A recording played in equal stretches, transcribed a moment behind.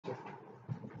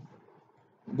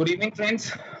Good evening,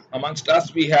 friends. Amongst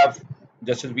us, we have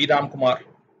Justice V. Ramkumar.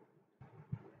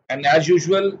 And as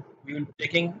usual, we will be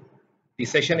taking the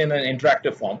session in an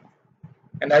interactive form.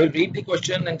 And I will read the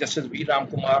question, and Justice V.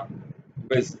 Ramkumar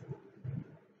will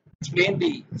explain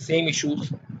the same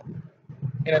issues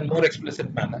in a more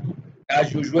explicit manner.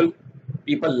 As usual,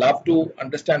 people love to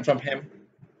understand from him,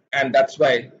 and that's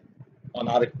why, on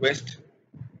our request,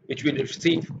 which we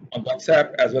receive on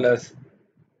WhatsApp as well as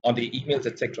on the emails,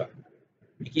 etc.,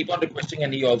 we keep on requesting,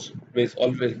 and he also is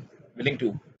always willing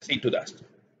to see to that.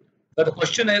 So the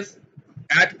question is,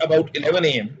 at about 11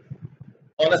 a.m.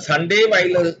 on a Sunday,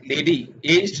 while a lady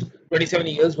aged 27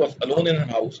 years was alone in her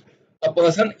house, a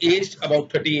person aged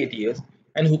about 38 years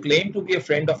and who claimed to be a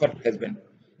friend of her husband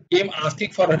came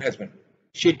asking for her husband.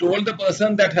 She told the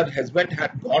person that her husband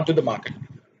had gone to the market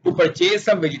to purchase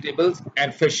some vegetables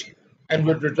and fish and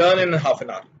would return in half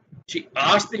an hour. She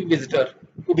asked the visitor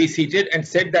to be seated and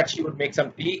said that she would make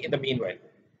some tea in the meanwhile.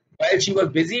 While she was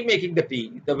busy making the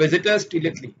tea, the visitor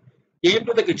stealthily came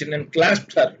to the kitchen and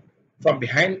clasped her from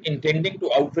behind, intending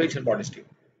to outrage her modesty.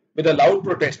 With a loud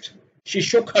protest, she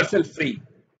shook herself free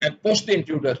and pushed the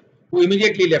intruder, who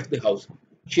immediately left the house.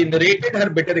 She narrated her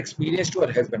bitter experience to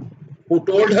her husband, who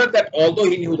told her that although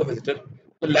he knew the visitor,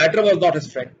 the latter was not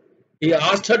his friend. He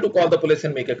asked her to call the police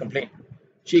and make a complaint.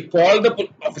 She called the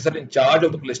officer in charge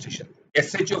of the police station,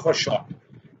 SHO for short,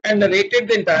 and narrated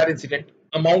the entire incident,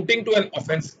 amounting to an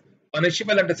offence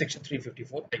punishable under Section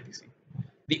 354 IPC.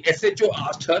 The SHO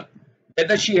asked her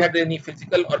whether she had any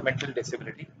physical or mental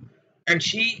disability, and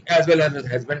she, as well as her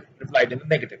husband, replied in the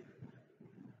negative.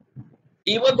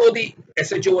 Even though the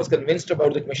SHO was convinced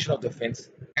about the commission of the offence,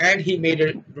 and he made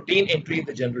a routine entry in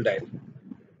the general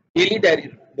daily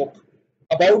diary book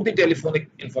about the telephonic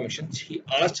information, he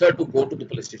asked her to go to the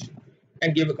police station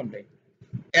and give a complaint.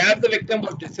 As the victim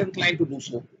was disinclined to do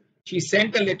so, she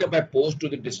sent a letter by post to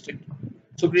the district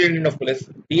superintendent of police,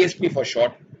 DSP for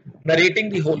short, narrating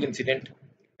the whole incident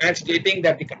and stating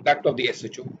that the conduct of the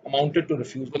SHO amounted to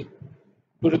refusal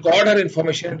to record her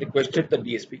information and requested the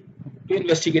DSP to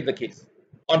investigate the case.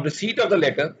 On receipt of the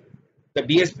letter, the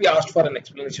DSP asked for an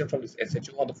explanation from this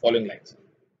SHO on the following lines.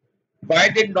 Why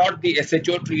did not the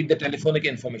SHO treat the telephonic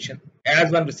information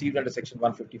as one received under Section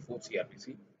 154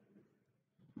 CRPC?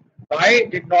 Why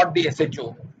did not the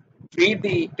SHO treat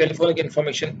the telephonic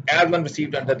information as one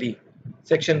received under the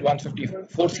Section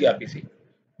 154 CRPC?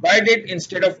 Why did,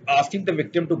 instead of asking the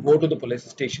victim to go to the police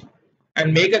station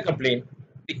and make a complaint,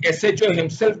 the SHO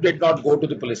himself did not go to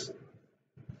the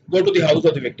house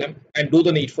of the victim and do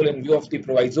the needful in view of the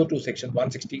proviso to Section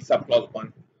 160 subclause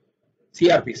 1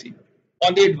 CRPC?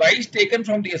 On the advice taken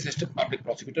from the Assistant Public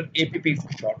Prosecutor, APP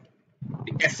for short,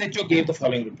 the SHO gave the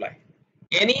following reply.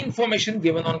 Any information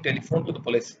given on telephone to the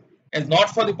police is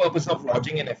not for the purpose of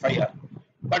lodging an FIR,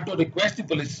 but to request the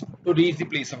police to reach the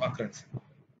place of occurrence.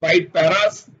 By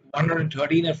paras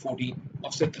 113 and 14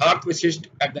 of Siddharth Vishisht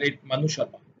 @ Manu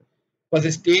Sharma was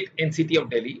a state NCT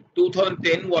of Delhi,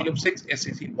 2010, volume 6,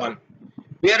 SCC 1,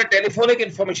 where a telephonic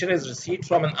information is received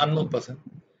from an unknown person.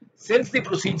 Since the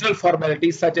procedural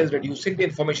formalities such as reducing the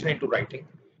information into writing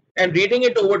and reading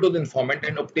it over to the informant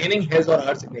and obtaining his or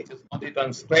her signatures on the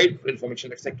transcribed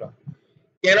information, etc.,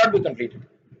 cannot be completed,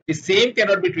 the same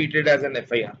cannot be treated as an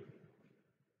FIR.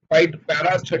 By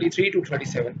paras 33 to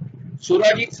 37,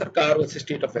 Surajit Sarkar was the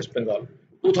State of West Bengal,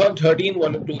 2013,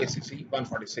 volume 2, SCC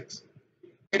 146.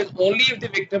 It is only if the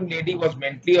victim lady was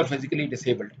mentally or physically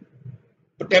disabled,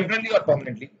 but temporarily or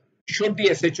permanently, should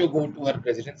the SHO go to her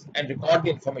residence and record the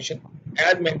information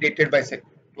as mandated by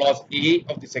Clause A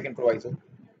of the second proviso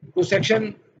to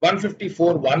Section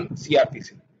 154(1)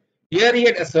 CRPC. Here he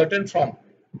had ascertained from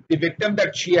the victim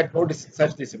that she had no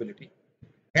such disability,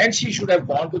 and she should have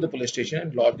gone to the police station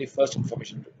and lodged the first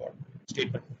information report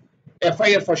statement,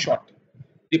 FIR for short.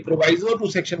 The proviso to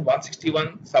Section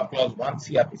 161 subclause 1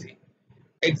 CRPC,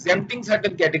 exempting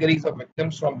certain categories of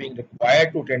victims from being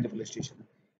required to attend the police station,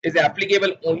 is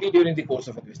applicable only during the course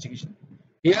of investigation.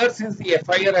 Here, since the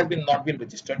FIR has not been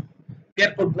registered,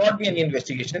 there could not be any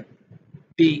investigation.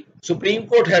 The Supreme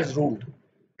Court has ruled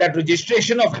that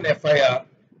registration of an FIR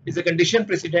is a condition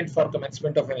precedent for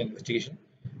commencement of an investigation.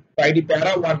 By the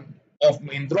para 1 of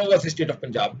Mahindra vs. State of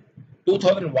Punjab,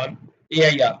 2001,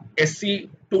 AIR, SC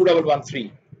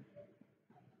 2113,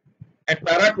 and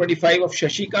para 25 of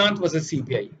Shashikant vs.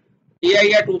 CPI,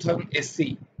 AIR 2000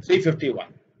 SC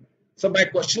 351. So my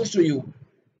questions to you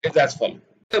is as follows.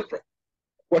 The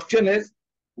question is,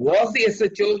 was the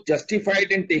SHO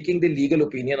justified in taking the legal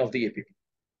opinion of the APP?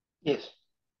 Yes.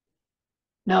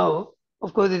 Now,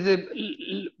 of course, it's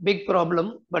a big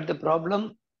problem, but the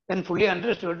problem, when fully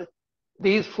understood,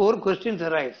 these 4 questions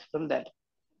arise from that.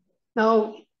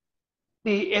 Now,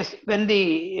 when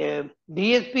the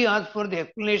DSP asked for the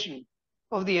explanation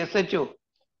of the SHO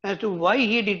as to why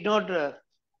he did not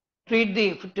treat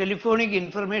the telephonic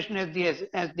information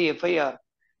as the FIR,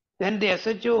 then the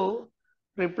SHO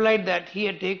replied that he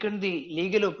had taken the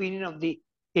legal opinion of the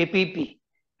APP,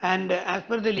 and as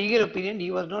per the legal opinion,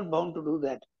 he was not bound to do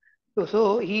that.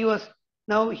 So he was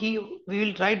now he we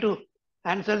will try to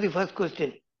answer the first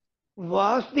question.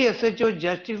 Was the SHO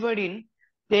justified in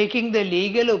taking the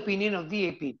legal opinion of the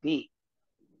APP?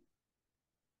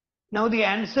 Now the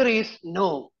answer is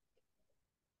no.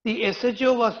 The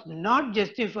SHO was not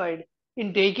justified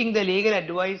in taking the legal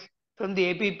advice from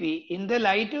the APP in the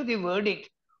light of the verdict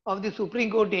of the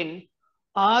Supreme Court in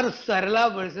R.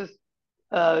 Sarala versus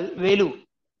Velu,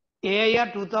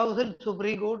 AIR 2000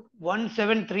 Supreme Court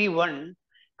 1731,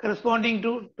 corresponding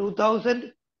to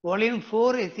 2000 Volume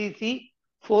 4 SEC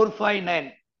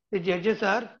 459. The judges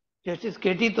are Justice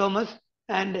K.T. Thomas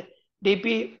and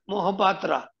D.P.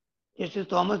 Mohapatra, Justice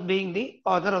Thomas being the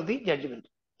author of the judgment.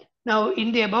 Now,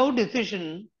 in the above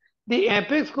decision, the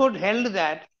apex court held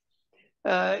that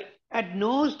at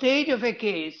no stage of a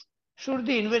case should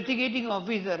the investigating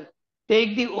officer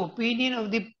take the opinion of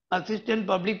the assistant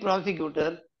public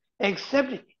prosecutor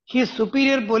except his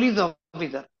superior police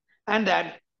officer, and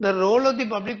that the role of the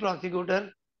public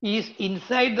prosecutor is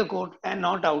inside the court and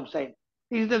not outside.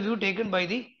 This is the view taken by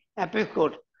the apex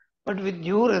court. But with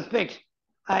due respect,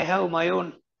 I have my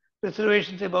own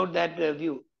reservations about that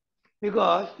view,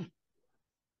 because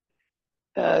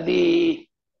the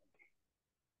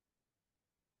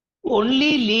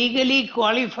only legally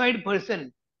qualified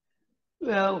person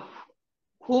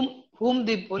whom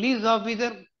the police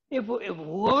officer, if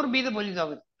whoever be the police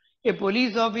officer, a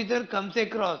police officer comes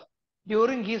across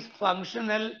during his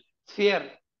functional sphere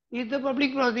is the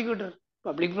public prosecutor.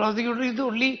 Public prosecutor is the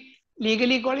only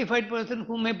legally qualified person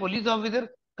whom a police officer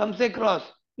comes across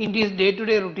in his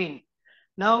day-to-day routine.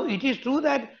 Now, it is true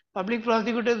that public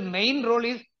prosecutor's main role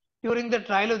is during the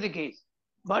trial of the case.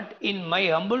 But in my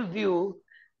humble view,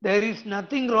 there is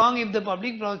nothing wrong if the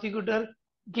public prosecutor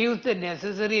gives the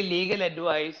necessary legal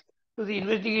advice to the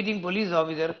investigating police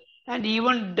officer and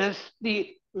even does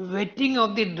the vetting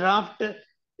of the draft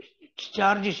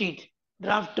charge sheet,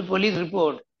 draft police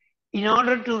report, in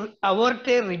order to avert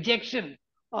a rejection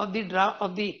of the draft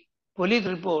of the police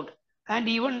report, and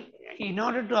even in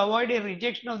order to avoid a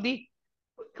rejection of the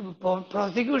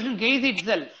prosecution case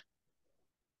itself.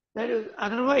 That is,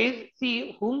 otherwise,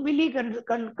 see, whom will he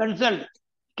consult?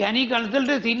 Can he consult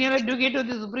a senior advocate of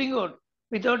the Supreme Court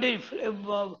without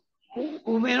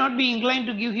who may not be inclined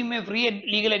to give him a free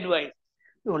legal advice?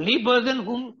 The only person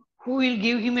who will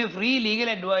give him a free legal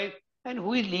advice and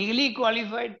who is legally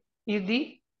qualified is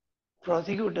the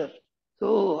prosecutor.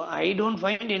 So I don't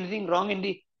find anything wrong in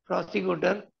the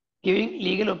prosecutor giving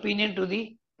legal opinion to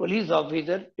the police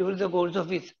officer during the course of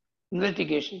his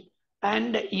investigation,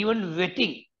 and even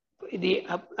vetting the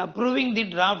approving the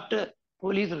draft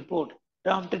police report,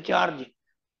 draft charge,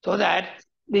 so that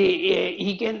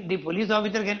the police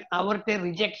officer can avert a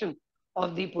rejection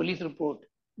of the police report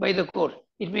by the court.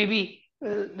 It may be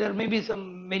there may be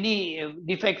many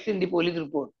defects in the police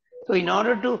report. So in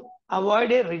order to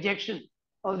avoid a rejection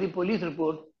of the police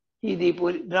report,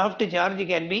 the draft charge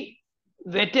can be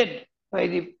vetted by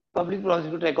the public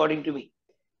prosecutor, according to me.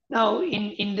 Now,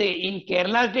 in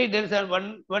Kerala state, there is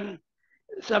one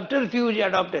subterfuge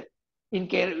adopted. In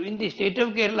the state of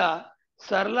Kerala,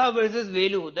 Sarla versus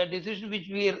Velu, the decision which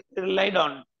we relied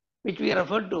on, which we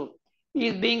referred to,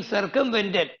 is being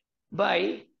circumvented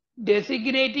by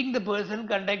designating the person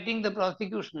conducting the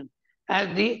prosecution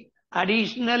as the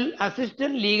additional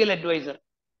assistant legal advisor.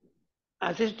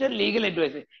 Assistant legal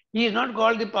advisor. He is not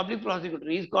called the public prosecutor.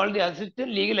 He is called the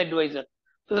assistant legal advisor,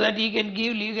 so that he can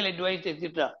give legal advice,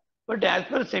 etc. But as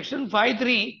per Section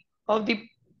 5(3) of the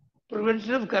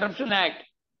Prevention of Corruption Act,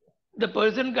 the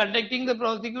person conducting the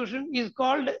prosecution is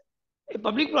called a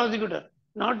public prosecutor,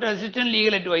 not assistant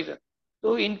legal advisor.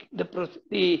 So in the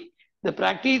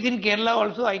practice in Kerala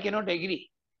also, I cannot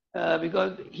agree,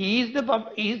 because he is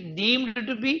deemed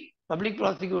to be public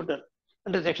prosecutor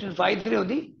under Section 5(3) of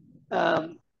the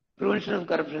Prevention of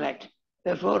Corruption Act.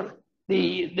 Therefore,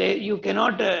 you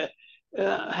cannot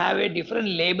have a different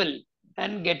label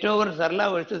and get over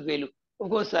Sarla versus Velu. Of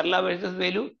course, Sarla versus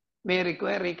Velu may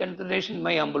require reconsideration, in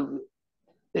my humble view.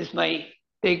 This is my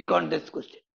take on this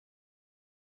question.